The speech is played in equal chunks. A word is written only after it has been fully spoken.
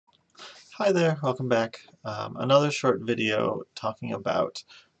Hi there, welcome back. Another short video talking about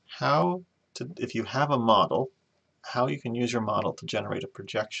how if you have a model, how you can use your model to generate a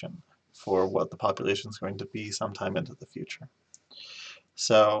projection for what the population is going to be sometime into the future.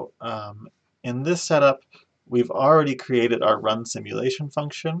 So in this setup, we've already created our run simulation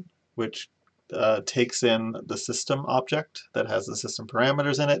function, which takes in the system object that has the system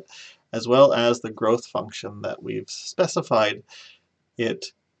parameters in it, as well as the growth function that we've specified.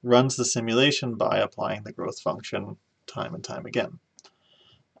 It runs the simulation by applying the growth function time and time again.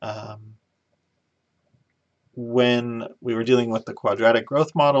 When we were dealing with the quadratic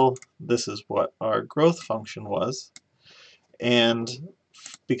growth model, this is what our growth function was. And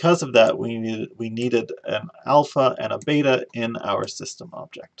because of that, we needed an alpha and a beta in our system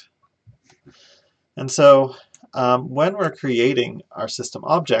object. And so when we're creating our system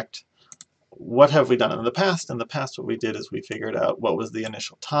object, what have we done in the past? In the past, what we did is we figured out what was the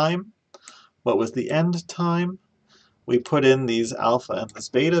initial time, what was the end time. We put in these alpha and this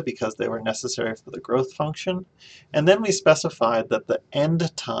beta because they were necessary for the growth function. And then we specified that the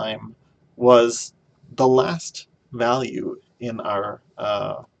end time was the last value in our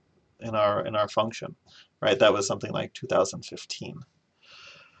function, right? That was something like 2015.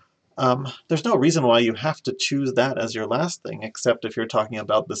 There's no reason why you have to choose that as your last thing, except if you're talking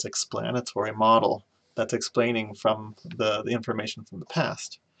about this explanatory model that's explaining from the information from the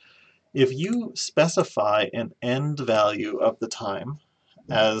past. If you specify an end value of the time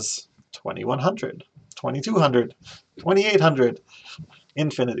as 2100, 2200, 2800,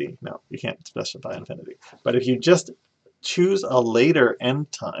 infinity, no, you can't specify infinity, but if you just choose a later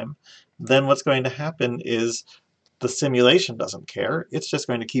end time, then what's going to happen is the simulation doesn't care. It's just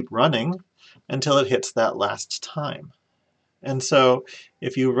going to keep running until it hits that last time. And so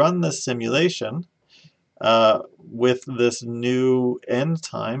if you run this simulation with this new end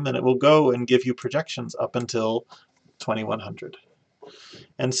time, then it will go and give you projections up until 2100.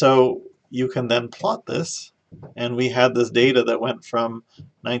 And so you can then plot this, and we had this data that went from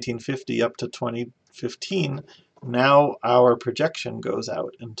 1950 up to 2015. Now our projection goes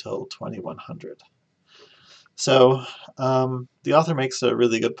out until 2100. So the author makes a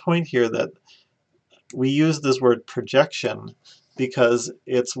really good point here that we use this word projection because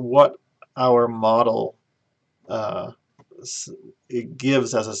it's what our model it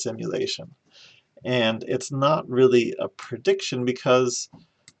gives as a simulation. And it's not really a prediction because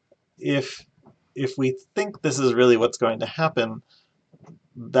if we think this is really what's going to happen,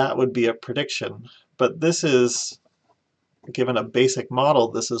 that would be a prediction. But this is, given a basic model,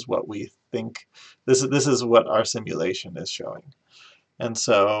 this is what we think, this is what our simulation is showing. And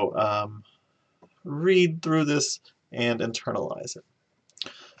so read through this and internalize it.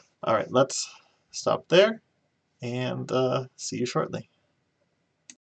 All right, let's stop there and see you shortly.